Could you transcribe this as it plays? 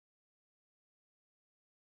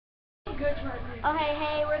Oh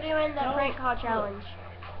hey, we're doing the prank call challenge.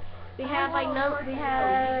 We have like I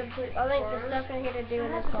think the stuff in here to do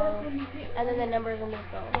in this phone, and then the numbers in this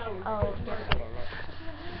phone. Oh, you have to get in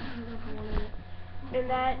there. And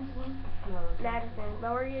that's Madison,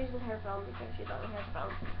 but we're using her phone because she doesn't have a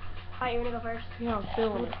phone. Alright, you wanna go first? Yeah, I'm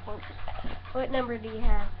feeling it. What number do you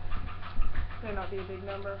have? May not be a big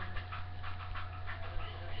number.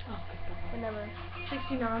 What number?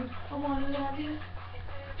 69. Come on, you have you.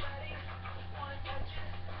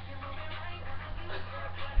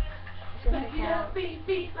 Back it up,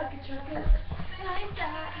 beat like a trucker. Like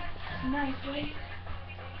that. Nice, wait.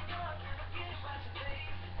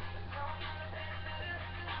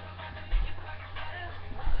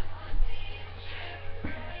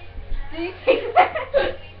 Do you see that?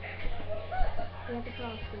 You have to put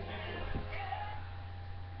on speaker.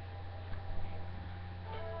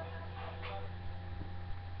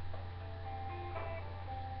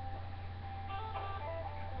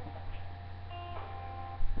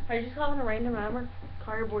 Are you just calling a random number?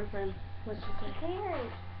 Call your boyfriend. What's she say?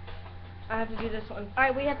 Cares. I have to do this one.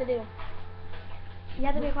 Alright, what do you have to do? You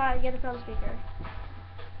have to be quiet, you have to put on speaker.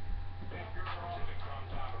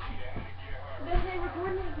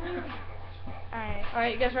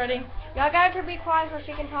 Alright, you guys ready? Y'all got to be quiet so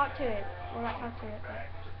she can talk to it. Well, not talk to it, but...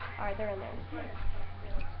 Alright, they're in there.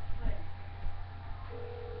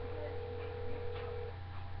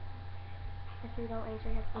 If you don't answer,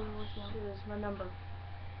 you have to leave a voicemail. Shit, that's my number.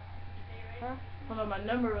 Huh? Hold on, my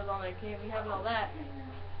number was on there. Can't be having all that.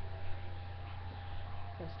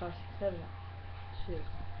 That's star 67. Shit.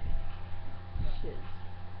 Shit.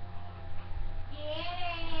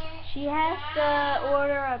 She has to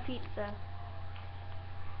order a pizza.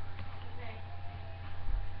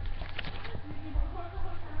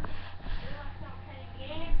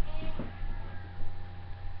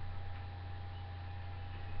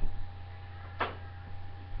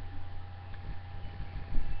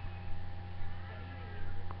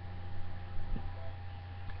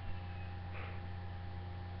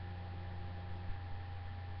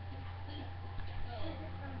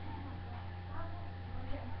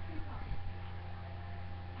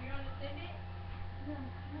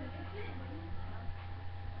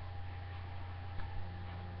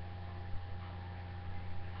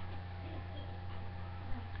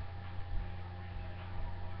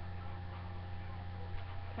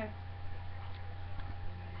 Okay.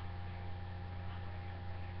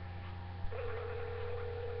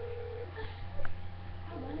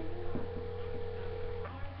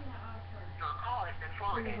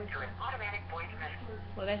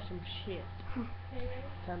 Well, that's some shit.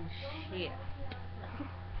 Some shit.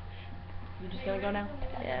 You just gonna go now?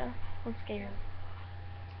 Yeah, I'm scared.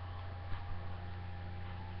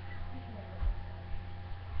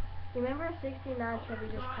 Remember 69 said we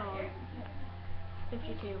just called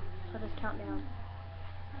 52, so just count down.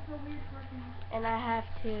 And I have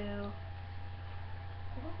to...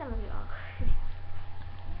 This is gonna be awkward.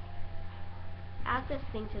 I have to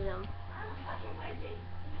sing to them.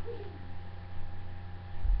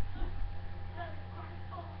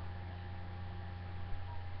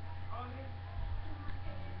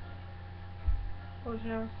 What was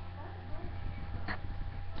yours?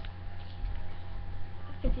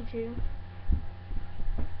 52.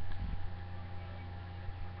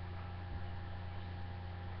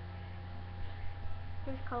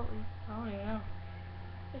 Where's Colton? I don't even know.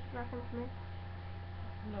 Where's Ruffin Smith?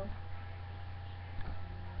 No.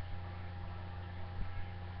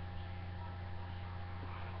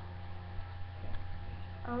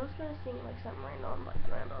 I was gonna sing like something random, like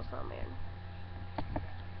Randall Summer.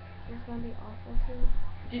 It's gonna be awful too.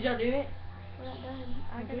 Did y'all do it? We're not done.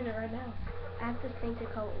 I'm doing it right now. I have to sing to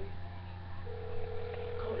Colton.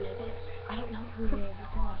 Colton did it? I don't know who did it.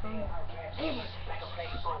 It's on my phone.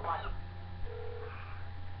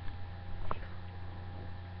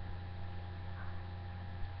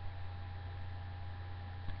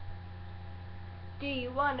 Do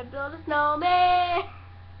you want to build a snowman?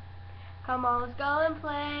 Come on, let's go and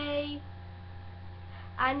play.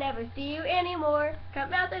 I never see you anymore.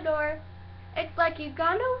 Come out the door. It's like you've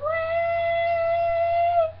gone away.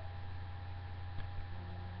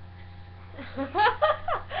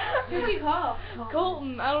 Who'd you call?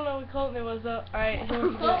 Colton. I don't know what Colton it was though. Alright.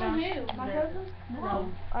 Colton who? My cousin?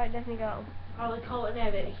 No. Alright, definitely go. Probably Colton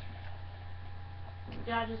Eddie.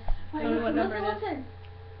 Did I just Wait, tell me what number it is? listen.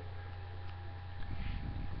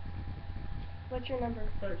 What's your number?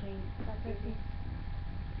 13. That's 13.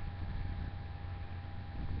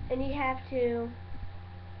 And you have to...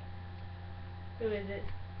 Who is it?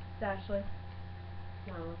 It's Ashley.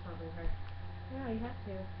 No, it's not her. Yeah, you have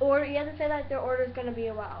to. Or you have to say that their order's gonna be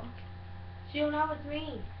a while. She don't know it's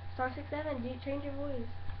me. Star 67. Do you change your voice?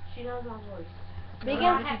 She knows my voice. Begin.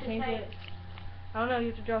 I have to change it. I don't know, you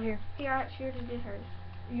have to draw here. Here, she already did hers.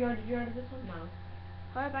 You already drew this one? No.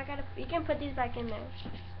 Hold up, I gotta. You can put these back in there.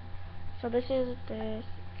 So this is this.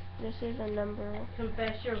 This is a number.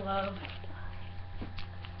 Confess your love.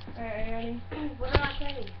 Alright, are you ready? What did I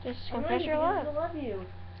say? Just I confess your love. I love you.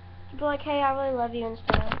 Be like, hey, I really love you and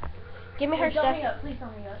stuff. Give me her Hey, stuff. thumb me up. Please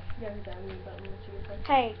thumb me up. Yeah, who's that?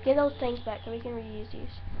 Hey, get those things back so we can reuse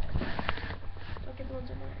these. Don't get the ones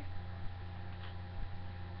over there.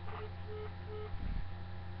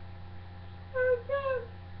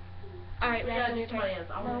 Alright, Yeah, Madison, do your turn. somebody else.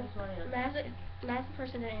 I want to do somebody else. Madison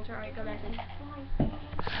first and then answer. Alright, go Madison.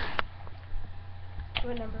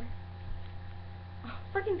 What number?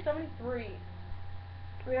 Freaking 73.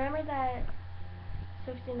 Remember that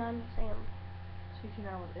 69 was Sam.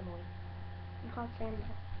 69 was Emily. You called Sam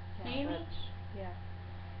though. Jamie? But, yeah.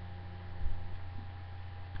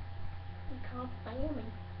 You called Sammy.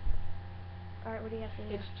 Alright, what do you have to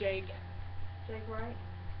do? It's Jake. Jake Wright?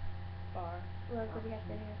 Bar. Look, what do you have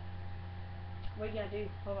to do? What do you gotta do?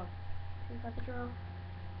 Hold on. You got the draw.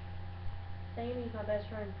 Sammy's my best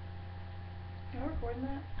friend. Am I recording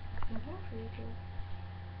that? For you too.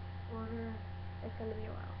 Order. It's gonna be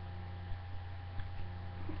a while.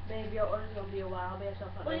 Baby, your order's gonna be a while. Baby, so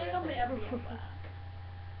fucking Well, it's gonna be a while.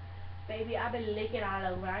 Baby, I've been licking all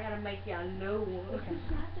over. I gotta make y'all know.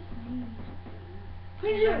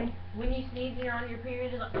 Please do. When you sneeze and you're on your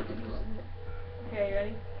period, it's like... Okay, you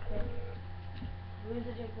ready? Okay. Who is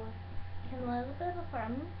it, Jake boy? Can I have a bit of a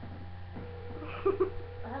friend?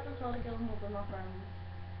 I have to try to get him with my friends.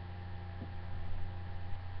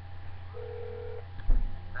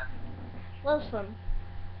 Listen.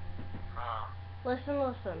 Listen. Okay,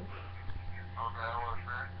 what's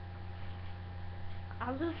that?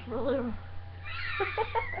 I'm just really... You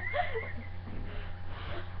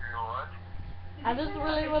know what? I just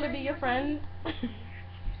really want to be your friend. Okay.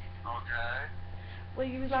 Will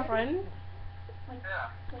you be my friend? Yeah.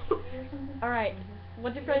 Alright.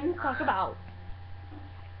 What do friends talk about?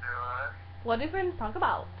 Do what? What do friends talk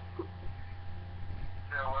about? Yeah,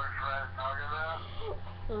 what are you talking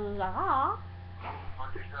about? La.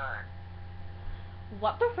 What'd you say?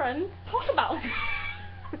 What do friends talk about?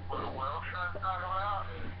 What are Welsh trying to talk about?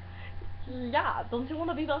 Yeah, don't you want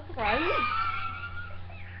to be best friends?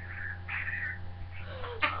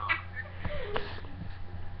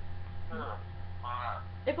 Alright.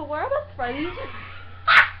 If we're best friends,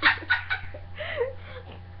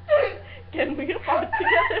 can we fart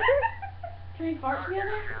together? Can we fart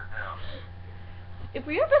together? If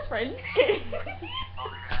we are best friends, Okay.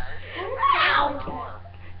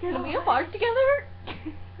 can we fart together?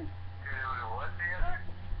 What together?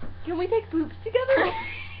 Can we take poops together?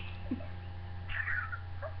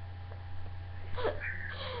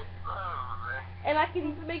 And I can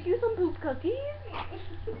even make you some poop cookies.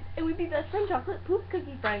 And we'd be best friend chocolate poop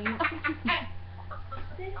cookie friends.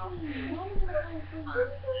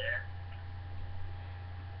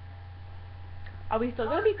 Are we still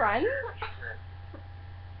gonna be friends?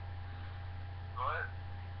 What?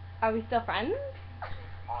 Are we still friends?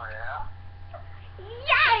 Oh, yeah?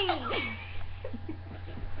 Yay!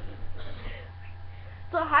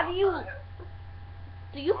 So how do you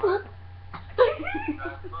poop?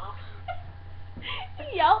 That poop?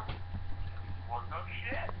 Yup. Well, no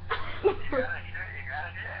shit. You gotta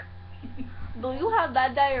shit. Do you have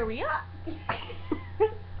bad diarrhea?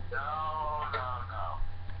 No.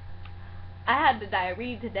 I had the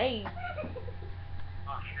diarrhea today.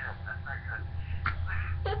 Oh, shit. That's not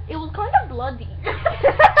good. It was kind of bloody. Yeah,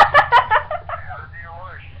 let's do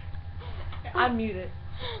yours. I'm muted.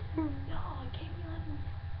 No, I can't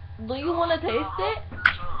be Do you want to taste it?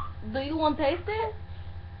 Do you want to taste it?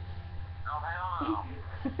 No, hell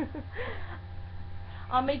no.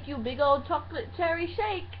 I'll make you big old chocolate cherry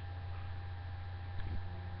shake.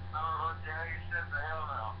 No, Daddy said the hell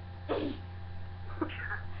no.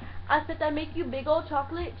 I said I make you big old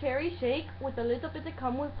chocolate cherry shake with a little bit of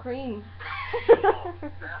cum with cream.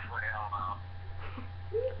 Definitely hell no.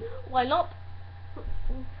 Why not? No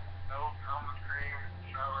almond cream,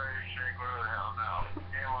 strawberry shake, whatever the hell, no.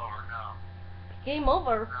 Game over, no. Game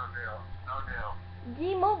over. No deal.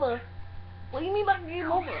 Game over. What do you mean by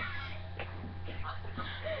game over?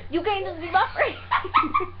 You can't just be my friend.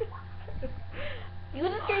 You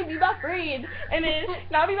just can't be my friend and then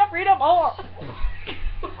not be my friend no more.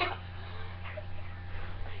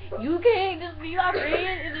 You can't just be my friend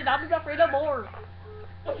and then not be my friend no more.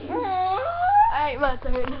 Alright, my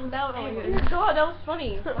turn. That was really good. God, that was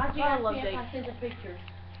funny. Why'd you I ask love me if Jake. I sent a picture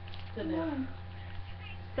to them?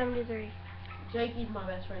 73. Jakey's my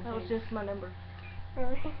best friend That was too. just my number.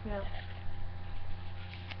 Really? Yeah.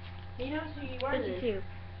 He knows who you are. 52.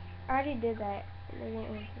 I already did that. And they didn't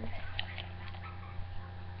answer.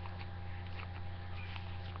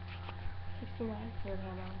 69. Here,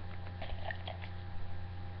 hold on.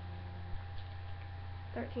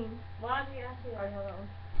 13. Why did he ask you Alright, that? hold on.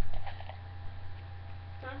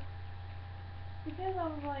 Huh? Because I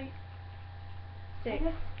was like, I 6.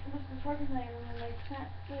 guess was the working there and then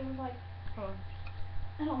they were like, Hold on.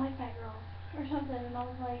 I don't like fat girls or something, and I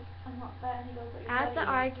was like, I'm not fat, and he goes, but your I have buddy to is.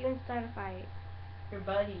 argue instead of fight. Your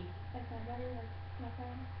buddy. Like my buddy, like my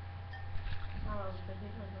friend. Oh, but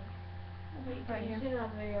he's not good. Like, Right, you see it on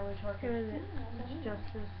the video we talked Who is it? It's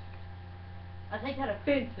Justice. I take that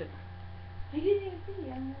offensive. He didn't even see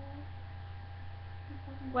you. I don't know.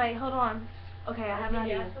 Wait, hold on. Okay, I have an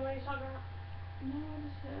Did you idea. ask him what he's talking about? No,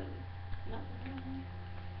 just nothing. Nothing.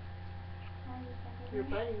 I just like Your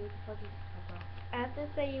buddy, what the fuck is he talking about? I have to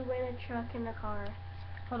say you win a truck in the car.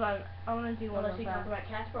 Hold on, I wanna do one Unless of you that. talk about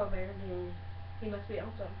Casper over there, then he must be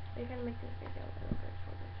awesome. We're gonna make this video a little bit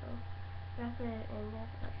shorter, so we have to end it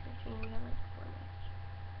at like 15. We have like 4 minutes.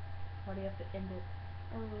 Why do you have to end it?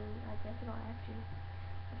 I mean, I guess you don't have to.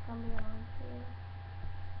 It's gonna be a long video.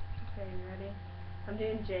 Okay, you ready? I'm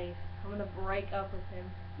doing Jace. I'm gonna break up with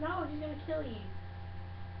him. No, he's gonna kill you.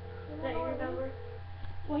 Is that your number?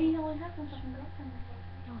 Well, he only has one fucking girlfriend.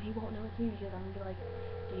 No, he won't know it's me because I'm gonna be like,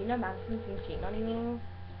 do you know Madison's been cheating on you?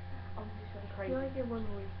 I'm just gonna crazy. You only get one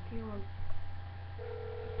voice. Do you want?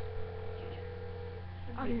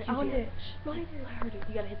 I want it. No, I heard it.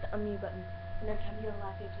 You gotta hit the unmute button. And every time you go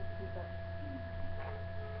live, you have to hit the mute button.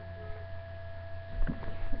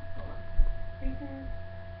 Reason.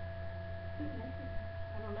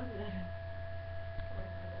 I don't know who that is.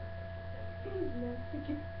 Who's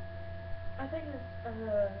messaging? I think it's,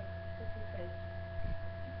 what's his face?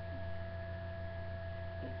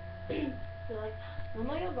 They're like,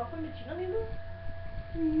 remember your girlfriend been cheating on you?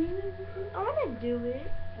 I wanna do it.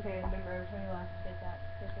 Okay, remember every time you laugh, hit that.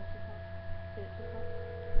 Hit this one. Hit this one.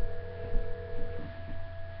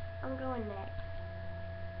 I'm going next.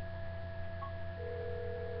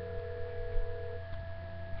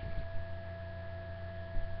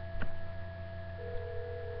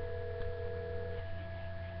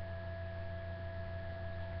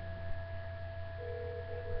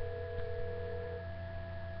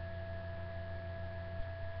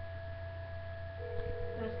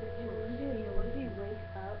 That's good too. What if you wake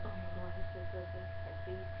up? Oh my god, he's so good. I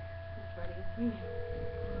see. He's ready.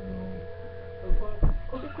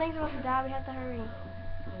 This thing's about to die. We have to hurry.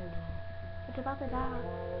 It's about to die.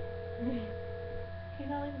 He's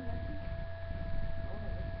not leaving message.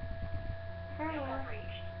 Hurry,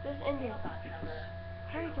 just end it.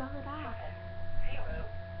 Hurry, it's about to die.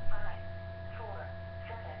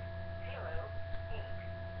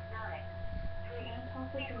 Yeah,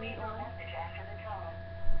 talk with the mute on.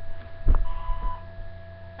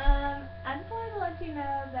 I just wanted to let you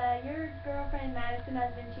know that your girlfriend Madison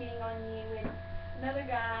has been cheating on you with another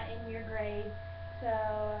guy in your grade. So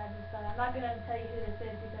I just thought I'm not gonna tell you who this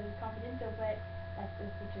is because it's confidential, but that's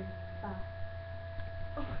just the truth. Bye.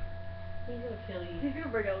 He's gonna kill you. He's gonna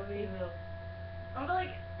break up with He me. will. I'm gonna be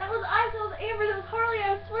like, that was us, that was Amber, that was Harley,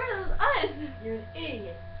 I swear that was us. You're an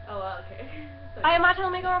idiot. Oh, okay. Am I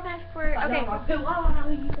telling me go on fast forward? Okay. I don't know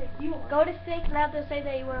who you think you are. Go to 6 and have to say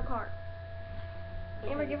that you won a car.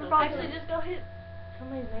 Amber, give her box. Actually, just go hit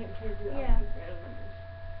somebody's name before you do it. Yeah.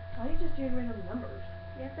 Why are you just doing random numbers?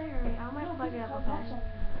 You have to hurry. I might plug it up Call fast. Josh on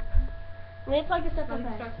you. We need to plug this up Not fast.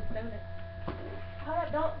 even starts with donut. Hold up,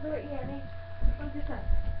 don't do it yet. Need plug this up.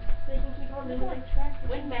 So you can keep on doing it.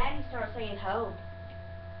 When Maddie starts saying ho.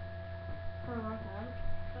 For a long time.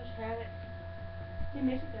 Let's have it. You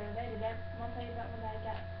missed it the other day. Did that one tell you about when Dad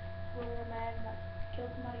got really mad and killed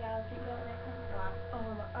somebody out of the seatbelt and everything?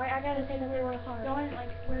 Alright, I gotta say that we won a car. Going like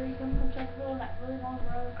where you come from Chesterfield, that really long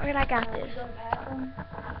road. Alright, I got You this. go past them.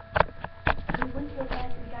 We went to go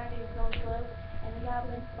past the guy who was going slow, and the guy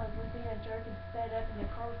went like was being a jerk and sped up, and the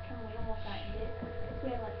car was coming. We almost got hit. So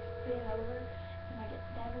we had like spin over, and like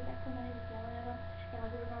Dad was like somebody was yelling at him, and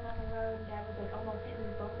like we were going down the road, and Dad was like almost hitting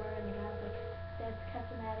his bumper, and the guy was like Dad's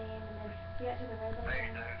cussing at him, and then we got to the red light. Hey,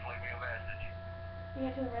 dude, leave me a message. We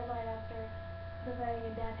got to the red light after the thing,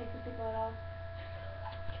 and Dad takes his seatbelt off.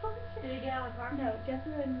 Did he get out of the car? No,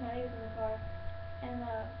 Jessica and Maddie was in the car, and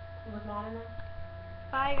Was Mom in there?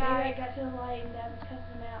 Bye, they guys. like got to the light, and Dad was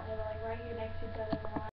cussing them out. They were like right here next to each other in the line.